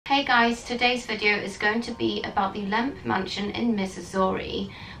Hey guys, today's video is going to be about the Lemp Mansion in Missouri.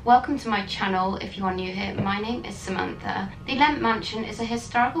 Welcome to my channel if you are new here. My name is Samantha. The Lemp Mansion is a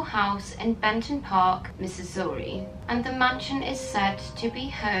historical house in Benton Park, Missouri, and the mansion is said to be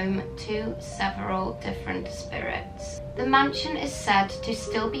home to several different spirits. The mansion is said to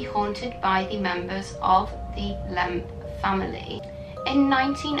still be haunted by the members of the Lemp family. In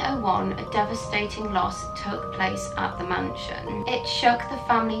 1901, a devastating loss took place at the mansion. It shook the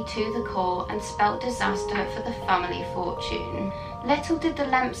family to the core and spelled disaster for the family fortune. Little did the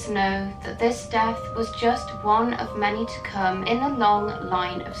Lemps know that this death was just one of many to come in a long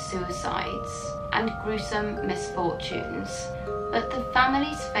line of suicides and gruesome misfortunes. But the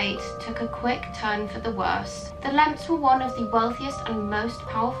family's fate took a quick turn for the worse. The Lemps were one of the wealthiest and most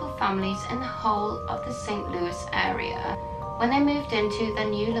powerful families in the whole of the St. Louis area when they moved into their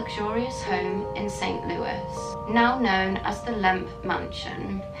new luxurious home in St. Louis, now known as the Lemp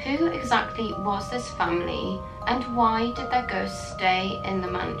Mansion. Who exactly was this family, and why did their ghosts stay in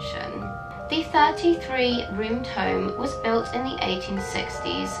the mansion? The 33-roomed home was built in the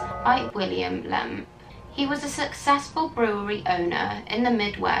 1860s by William Lemp. He was a successful brewery owner in the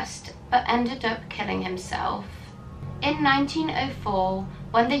Midwest, but ended up killing himself. In 1904,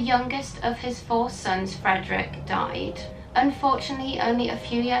 when the youngest of his 4 sons, Frederick, died. Unfortunately, only a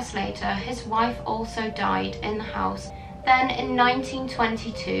few years later, his wife also died in the house. Then in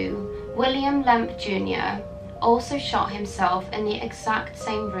 1922, William Lemp Jr. also shot himself in the exact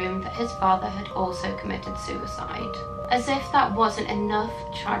same room that his father had also committed suicide. As if that wasn't enough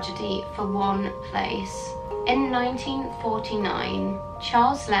tragedy for one place. In 1949,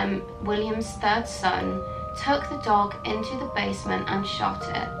 Charles Lemp, William's 3rd son, took the dog into the basement and shot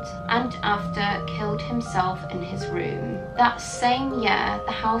it, and after killed himself in his room. That same year,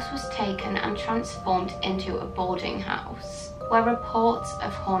 the house was taken and transformed into a boarding house, where reports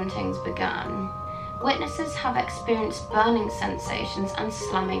of hauntings began. Witnesses have experienced burning sensations and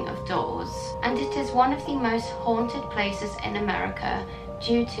slamming of doors, and it is one of the most haunted places in America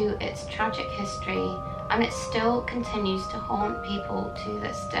due to its tragic history, and it still continues to haunt people to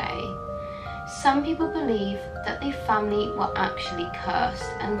this day. Some people believe that the family were actually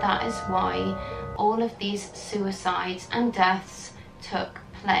cursed, and that is why all of these suicides and deaths took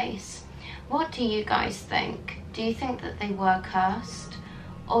place. What do you guys think? Do you think that they were cursed?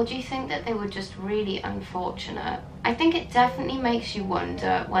 Or do you think that they were just really unfortunate? I think it definitely makes you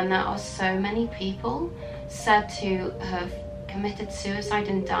wonder when there are so many people said to have committed suicide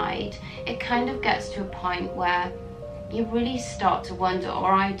and died. It kind of gets to a point where you really start to wonder,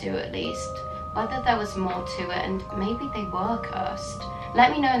 or I do at least, whether there was more to it and maybe they were cursed.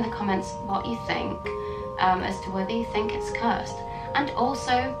 Let me know in the comments what you think as to whether you think it's cursed. And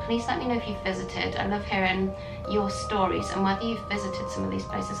also, please let me know if you've visited. I love hearing your stories and whether you've visited some of these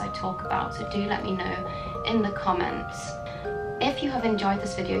places I talk about, so do let me know in the comments. If you have enjoyed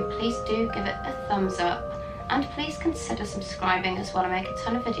this video, please do give it a thumbs up, and please consider subscribing as well. I make a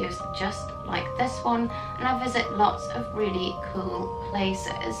ton of videos just like this one, and I visit lots of really cool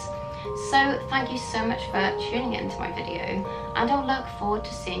places. So thank you so much for tuning into my video, and I'll look forward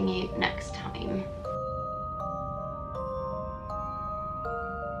to seeing you next time.